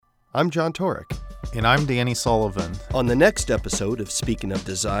I'm John Torek. And I'm Danny Sullivan. On the next episode of Speaking of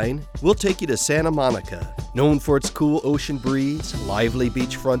Design, we'll take you to Santa Monica, known for its cool ocean breeze, lively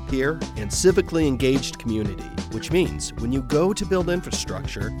beachfront pier, and civically engaged community, which means when you go to build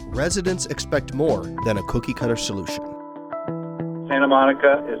infrastructure, residents expect more than a cookie-cutter solution. Santa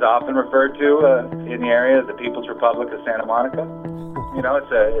Monica is often referred to in the area as the People's Republic of Santa Monica. You know,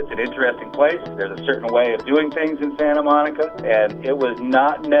 it's an interesting place. There's a certain way of doing things in Santa Monica, and it was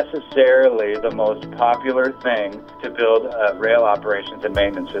not necessarily the most popular thing to build a rail operations and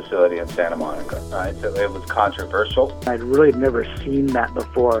maintenance facility in Santa Monica. Right? So it was controversial. I'd really never seen that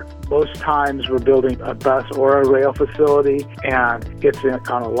before. Most times we're building a bus or a rail facility, and it's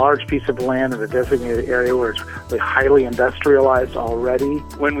on a large piece of land in a designated area where it's really highly industrialized already.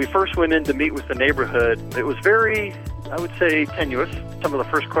 When we first went in to meet with the neighborhood, it was very, I would say, tenuous. Some of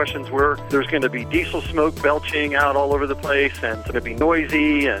the first questions were, there's going to be diesel smoke belching out all over the place, and it's going to be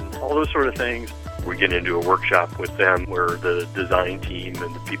noisy, and all those sort of things. We get into a workshop with them where the design team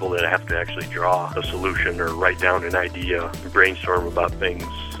and the people that have to actually draw a solution or write down an idea, brainstorm about things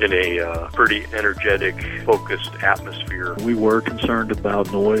in a pretty energetic, focused atmosphere. We were concerned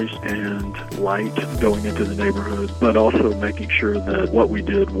about noise and light going into the neighborhood, but also making sure that what we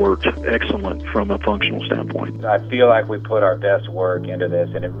did worked excellent from a functional standpoint. I feel like we put our best work into this,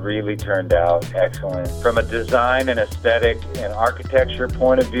 and it really turned out excellent. From a design and aesthetic and architecture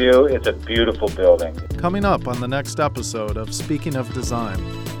point of view, it's a beautiful building. Coming up on the next episode of Speaking of Design.